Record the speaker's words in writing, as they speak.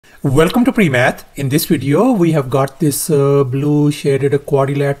Welcome to PreMath. In this video we have got this blue shaded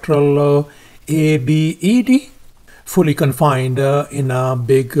quadrilateral ABED fully confined in a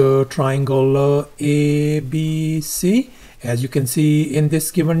big triangle ABC, as you can see in this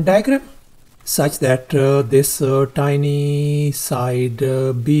given diagram, such that this tiny side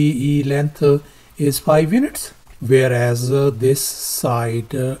BE length is 5 units, whereas this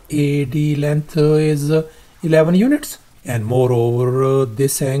side AD length is 11 units. And moreover,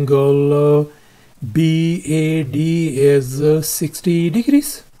 this angle BAD is 60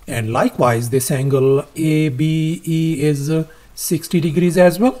 degrees. And likewise, this angle ABE is 60 degrees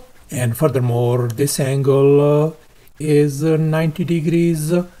as well. And furthermore, this angle is 90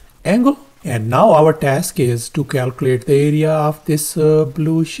 degrees angle. And now our task is to calculate the area of this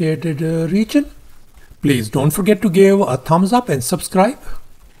blue shaded region. Please don't forget to give a thumbs up and subscribe.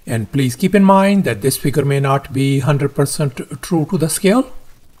 And please keep in mind that this figure may not be 100% true to the scale.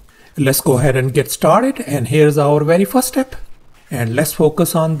 Let's go ahead and get started. And here's our very first step. And let's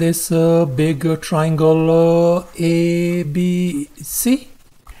focus on this big triangle ABC.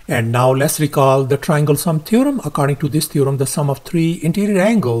 And now let's recall the triangle sum theorem. According to this theorem, the sum of three interior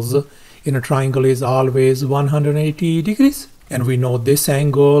angles in a triangle is always 180 degrees. And we know this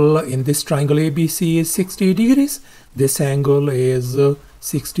angle in this triangle ABC is 60 degrees. This angle is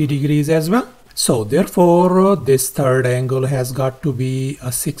 60 degrees as well. So therefore this third angle has got to be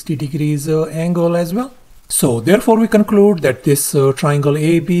a 60 degrees angle as well. So therefore we conclude that this triangle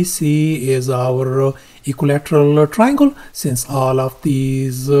ABC is our equilateral triangle, since all of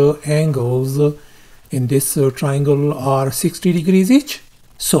these angles in this triangle are 60 degrees each.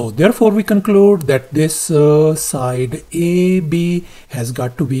 So therefore we conclude that this side AB has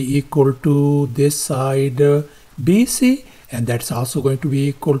got to be equal to this side BC, and that's also going to be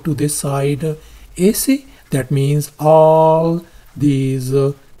equal to this side AC. That means all these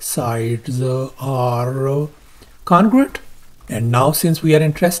sides are congruent. And now, since we are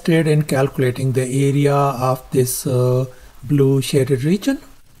interested in calculating the area of this blue shaded region,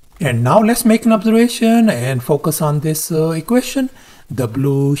 and now let's make an observation and focus on this equation. The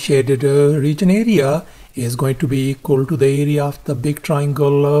blue shaded region area is going to be equal to the area of the big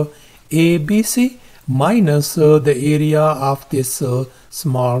triangle ABC minus the area of this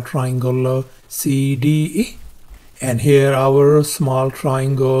small triangle CDE. And here our small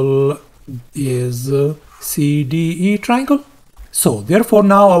triangle is CDE triangle. So therefore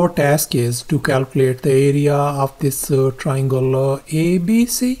now our task is to calculate the area of this triangle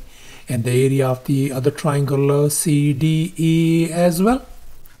ABC and the area of the other triangle CDE as well.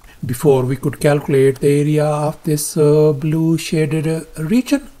 Before we could calculate the area of this blue shaded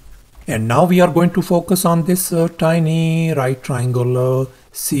region. And now we are going to focus on this tiny right triangle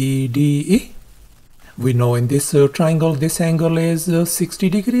CDE. We know in this triangle this angle is 60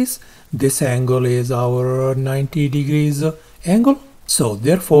 degrees. This angle is our 90 degrees angle. So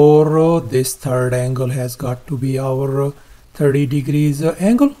therefore this third angle has got to be our 30 degrees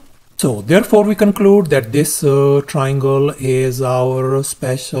angle. So therefore we conclude that this triangle is our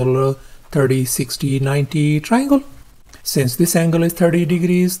special 30, 60, 90 triangle. Since this angle is 30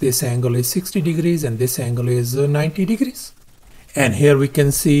 degrees, this angle is 60 degrees, and this angle is 90 degrees. And here we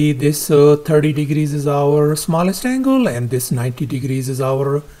can see this 30 degrees is our smallest angle, and this 90 degrees is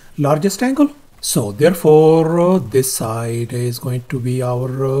our largest angle. So therefore this side is going to be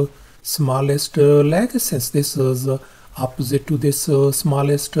our smallest leg, since this is opposite to this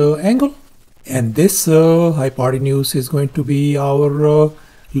smallest angle. And this hypotenuse is going to be our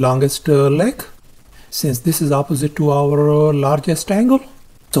longest leg, since this is opposite to our largest angle.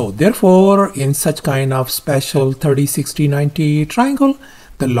 So therefore in such kind of special 30, 60, 90 triangle,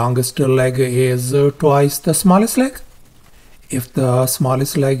 the longest leg is twice the smallest leg. If the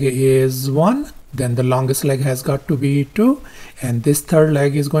smallest leg is 1, then the longest leg has got to be 2, and this third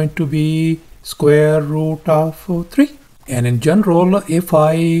leg is going to be square root of 3. And in general, if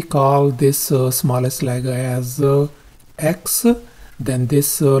I call this smallest leg as x, then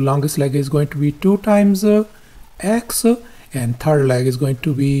this longest leg is going to be 2 times x, and third leg is going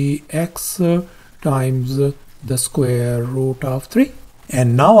to be x times the square root of 3.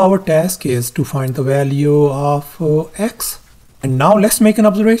 And now our task is to find the value of x. And now let's make an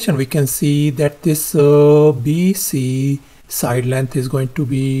observation. We can see that this BC side length is going to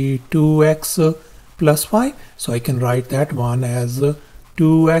be 2x plus 5. So I can write that one as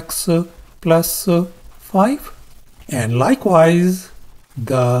 2x plus 5. And likewise,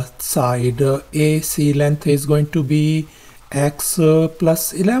 the side AC length is going to be x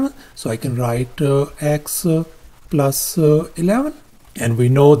plus 11. So I can write x plus 11. And we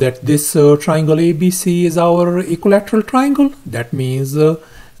know that this triangle ABC is our equilateral triangle. That means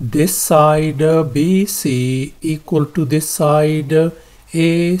this side BC equal to this side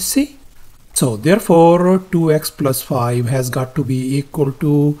AC. So therefore 2x plus 5 has got to be equal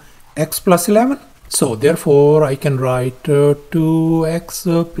to x plus 11. So therefore I can write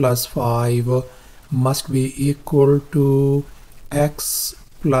 2x plus 5 must be equal to x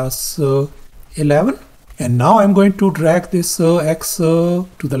plus 11. And now I'm going to drag this x to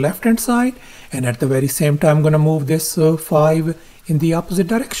the left hand side, and at the very same time I'm going to move this 5 in the opposite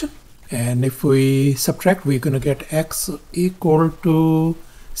direction. And if we subtract, we're going to get x equal to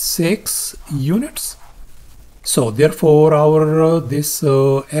 6 units. So therefore our this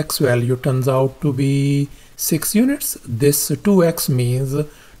x value turns out to be 6 units. This 2x means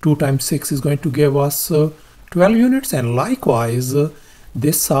 2 times 6 is going to give us 12 units, and likewise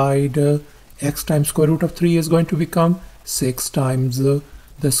this side x times square root of 3 is going to become 6 times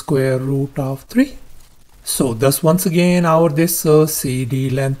the square root of 3. So thus once again our this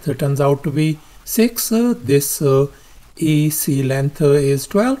CD length turns out to be 6, this EC length is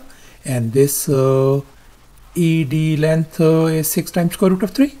 12, and this ED length is 6 times square root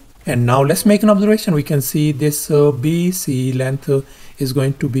of 3. And now let's make an observation. We can see this BC length is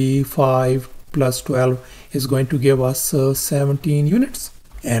going to be 5 plus 12 is going to give us 17 units.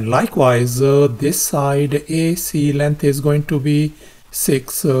 And likewise this side AC length is going to be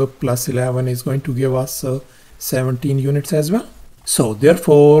 6 plus 11 is going to give us 17 units as well. So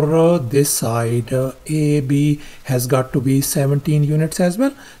therefore this side AB has got to be 17 units as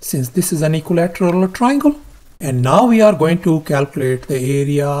well, since this is an equilateral triangle. And now we are going to calculate the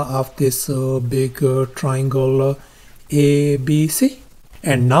area of this big triangle ABC.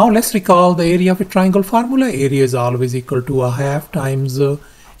 And now let's recall the area of a triangle formula. Area is always equal to a half times A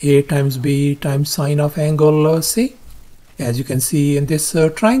times B times sine of angle C. As you can see in this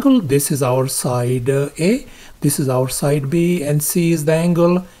triangle, this is our side A, this is our side B, and C is the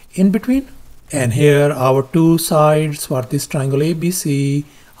angle in between. And here our two sides for this triangle ABC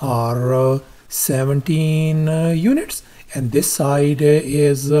are 17 units, and this side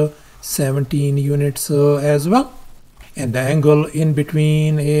is 17 units as well, and the angle in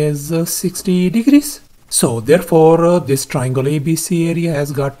between is 60 degrees. So therefore this triangle ABC area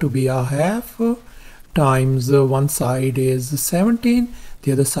has got to be a half times one side is 17,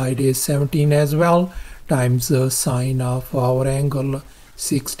 the other side is 17 as well, times sine of our angle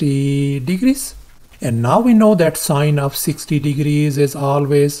 60 degrees. And now we know that sine of 60 degrees is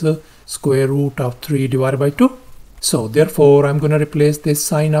always square root of 3 divided by 2. So therefore I'm going to replace this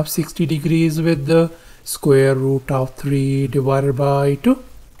sine of 60 degrees with the square root of 3 divided by 2.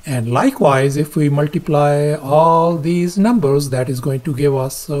 And likewise, if we multiply all these numbers, that is going to give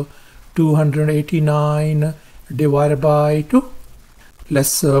us 289 divided by 2.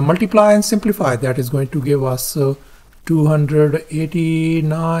 Let's multiply and simplify. That is going to give us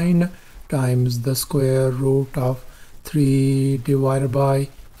 289 times the square root of 3 divided by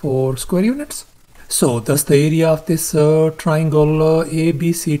 4 square units. So thus the area of this triangle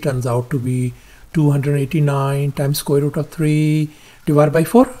ABC turns out to be 289 times square root of 3 divided by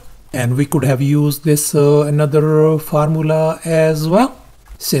 4. And we could have used this another formula as well,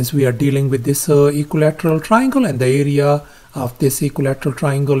 since we are dealing with this equilateral triangle, and the area of this equilateral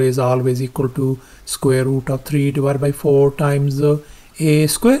triangle is always equal to square root of 3 divided by 4 times A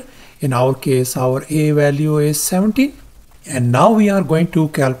square. In our case, our A value is 17. And now we are going to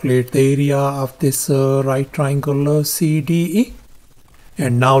calculate the area of this right triangle CDE.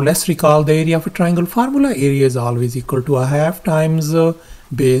 And now let's recall the area of a triangle formula. Area is always equal to a half times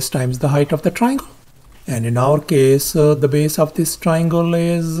base times the height of the triangle. And in our case, the base of this triangle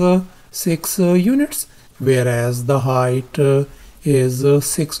is 6 units, whereas the height is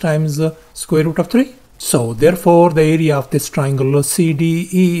 6 times square root of 3. So therefore the area of this triangle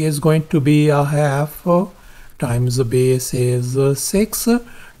CDE is going to be a half times the base is 6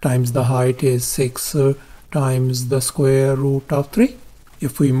 times the height is 6 times the square root of 3.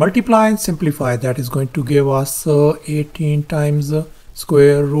 If we multiply and simplify, that is going to give us 18 times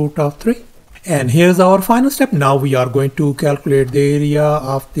square root of 3. And here's our final step. Now we are going to calculate the area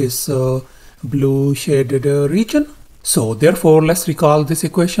of this blue shaded region. So therefore let's recall this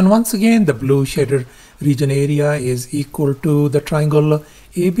equation once again. The blue shaded region area is equal to the triangle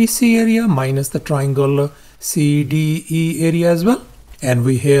ABC area minus the triangle CDE area as well. And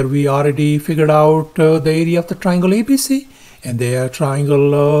we already figured out the area of the triangle ABC and the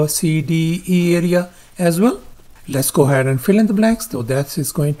triangle CDE area as well. Let's go ahead and fill in the blanks. So that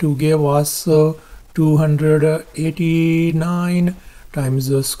is going to give us 289 times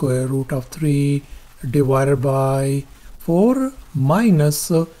the square root of 3 divided by 4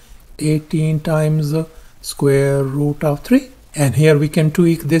 minus 18 times square root of 3. And here we can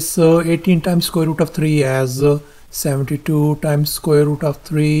tweak this 18 times square root of 3 as 72 times square root of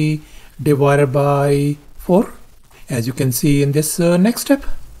 3 divided by 4, as you can see in this next step.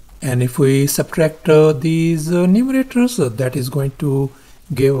 And if we subtract these numerators, that is going to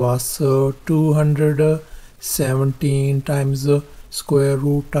give us 217 times square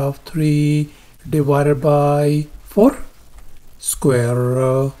root of 3 divided by 4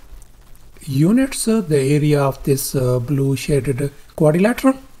 square units, the area of this blue shaded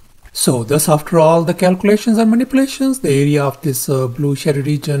quadrilateral. So thus, after all the calculations and manipulations, the area of this blue shaded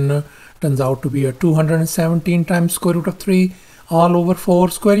region turns out to be a 217 times square root of 3 all over 4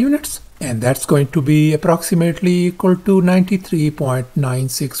 square units, and that's going to be approximately equal to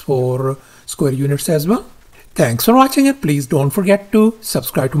 93.964 square units as well. Thanks for watching, and please don't forget to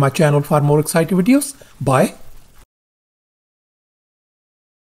subscribe to my channel for more exciting videos. Bye.